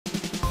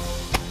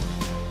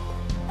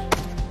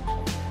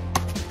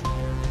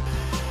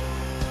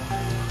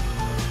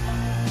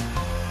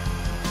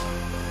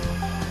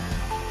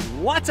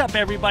What's up,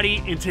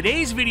 everybody? In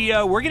today's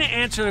video, we're going to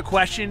answer the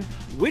question,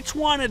 which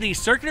one of these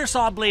circular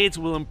saw blades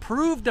will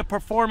improve the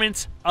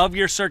performance of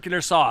your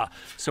circular saw?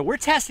 So we're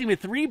testing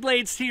with 3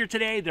 blades here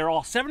today. They're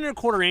all 7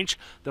 1/4 inch.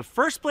 The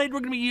first blade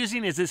we're going to be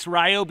using is this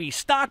Ryobi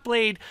stock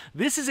blade.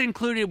 This is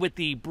included with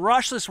the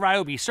brushless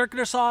Ryobi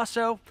circular saw,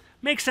 so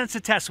makes sense to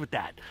test with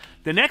that.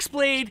 The next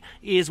blade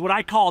is what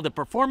I call the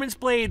performance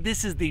blade.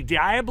 This is the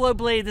Diablo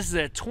blade. This is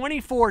a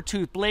 24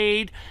 tooth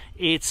blade.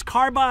 It's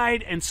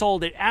carbide and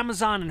sold at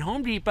Amazon and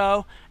Home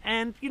Depot.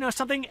 And you know,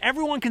 something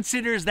everyone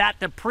considers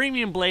that the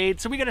premium blade.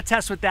 So we got to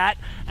test with that.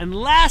 And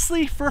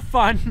lastly, for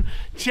fun,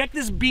 check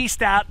this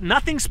beast out.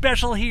 Nothing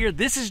special here.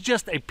 This is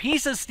just a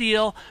piece of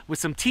steel with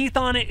some teeth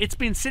on it. It's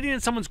been sitting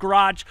in someone's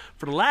garage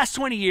for the last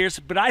 20 years,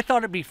 but I thought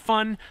it'd be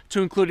fun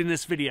to include in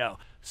this video.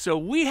 So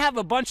we have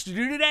a bunch to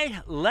do today.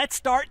 Let's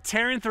start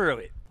tearing through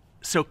it.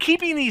 So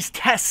keeping these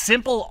tests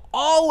simple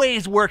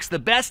always works the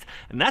best,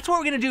 and that's what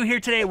we're going to do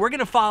here today. We're going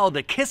to follow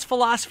the KISS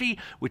philosophy,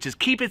 which is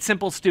keep it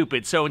simple,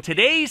 stupid. So in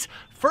today's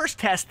first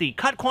test, the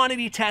cut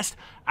quantity test,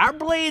 our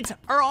blades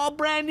are all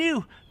brand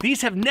new.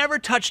 These have never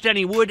touched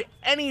any wood,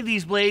 any of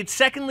these blades.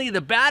 Secondly, the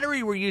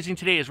battery we're using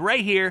today is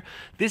right here.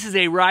 This is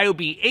a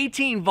Ryobi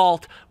 18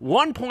 volt,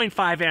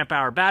 1.5 amp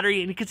hour battery,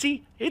 and you can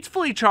see it's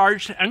fully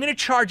charged. I'm going to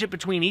charge it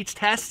between each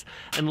test.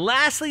 And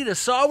lastly, the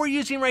saw we're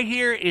using right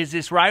here is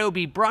this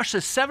Ryobi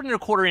brushless 7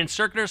 1/4 inch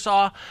circular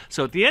saw.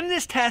 So at the end of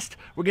this test,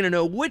 we're going to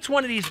know which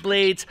one of these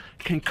blades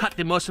can cut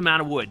the most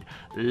amount of wood.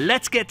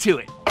 Let's get to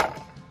it.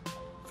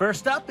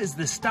 First up is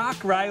the stock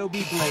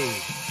Ryobi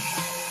blade.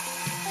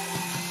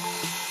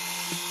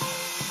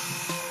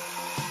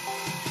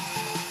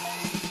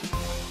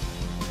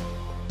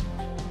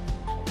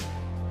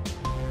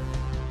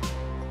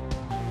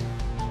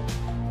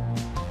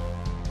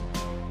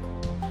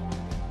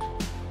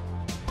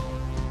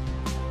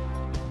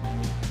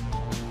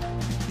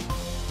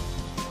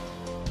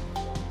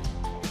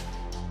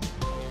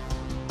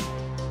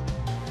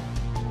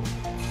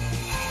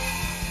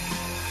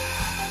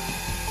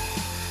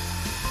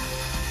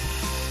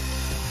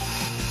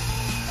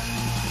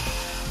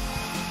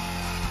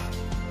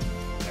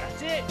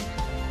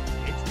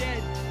 It's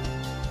dead.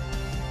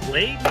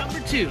 Blade number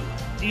 2,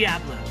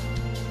 Diablo.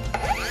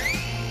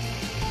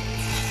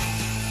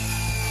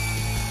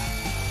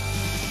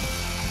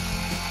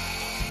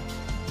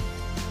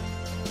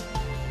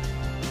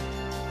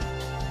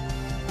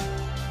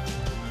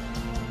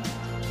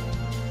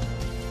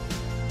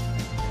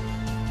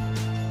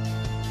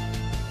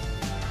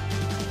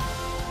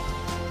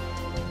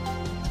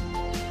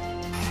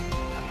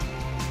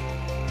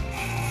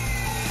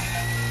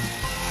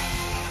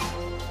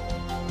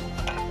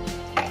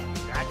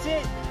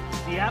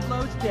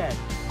 Diablo's dead.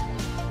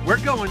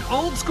 We're going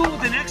old school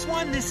with the next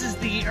one. This is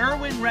the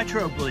Irwin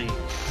retro blade.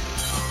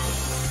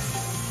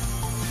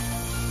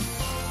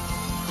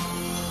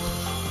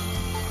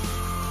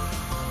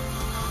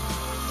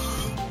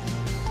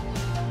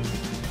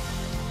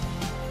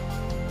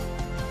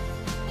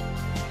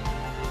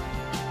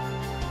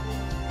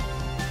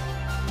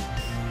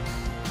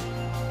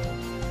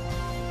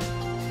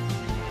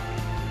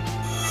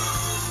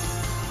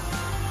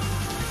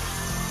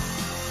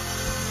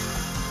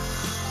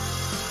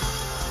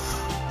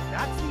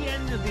 That's the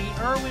end of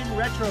the Irwin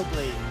retro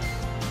blade.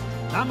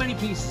 Not many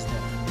pieces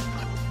there.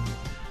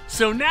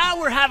 So now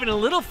we're having a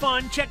little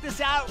fun. Check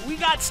this out. We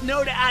got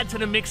snow to add to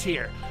the mix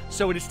here.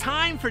 So it is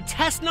time for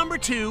test number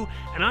 2,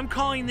 and I'm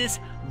calling this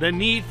the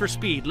need for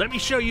speed. Let me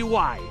show you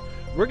why.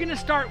 We're gonna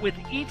start with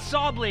each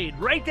saw blade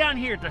right down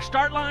here at the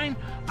start line.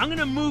 I'm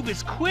gonna move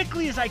as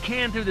quickly as I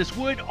can through this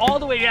wood all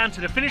the way down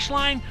to the finish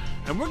line,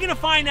 and we're gonna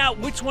find out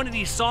which one of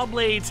these saw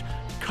blades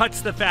cuts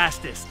the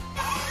fastest.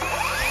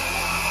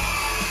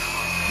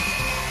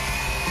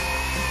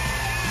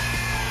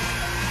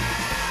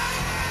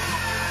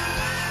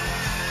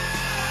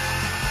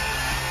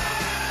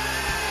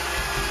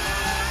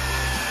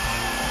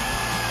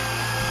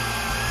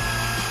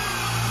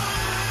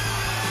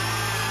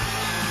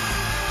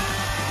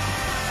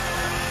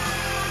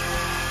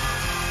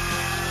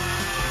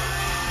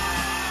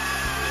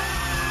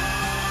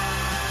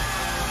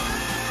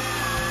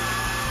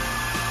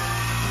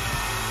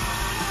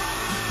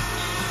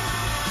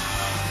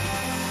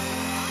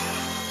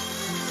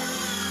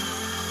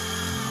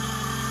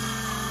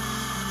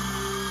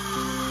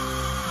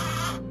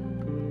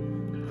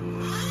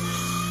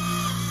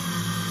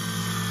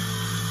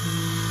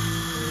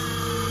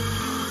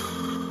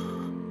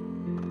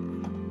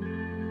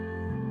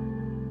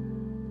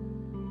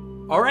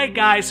 All right,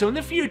 guys, so in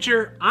the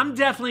future, I'm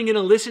definitely going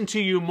to listen to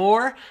you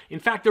more.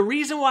 In fact, the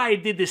reason why I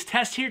did this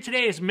test here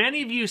today is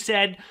many of you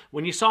said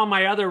when you saw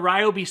my other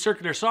Ryobi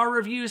circular saw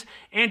reviews,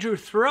 Andrew,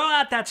 throw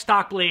out that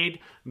stock blade,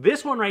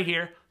 this one right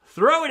here,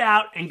 throw it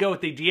out and go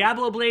with the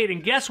Diablo blade.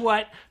 And guess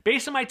what?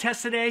 Based on my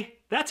test today,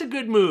 that's a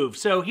good move.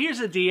 So here's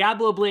a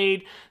Diablo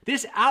blade.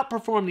 This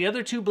outperformed the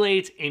other 2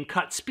 blades in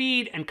cut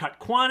speed and cut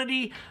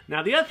quantity.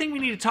 Now, the other thing we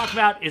need to talk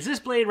about is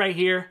this blade right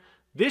here.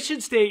 This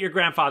should stay at your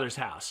grandfather's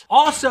house.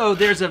 Also,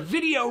 there's a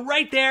video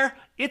right there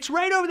It's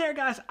right over there,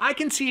 guys. I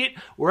can see it,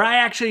 where I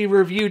actually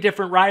review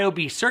different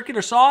Ryobi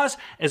circular saws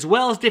as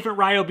well as different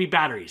Ryobi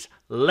batteries.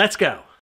 Let's go.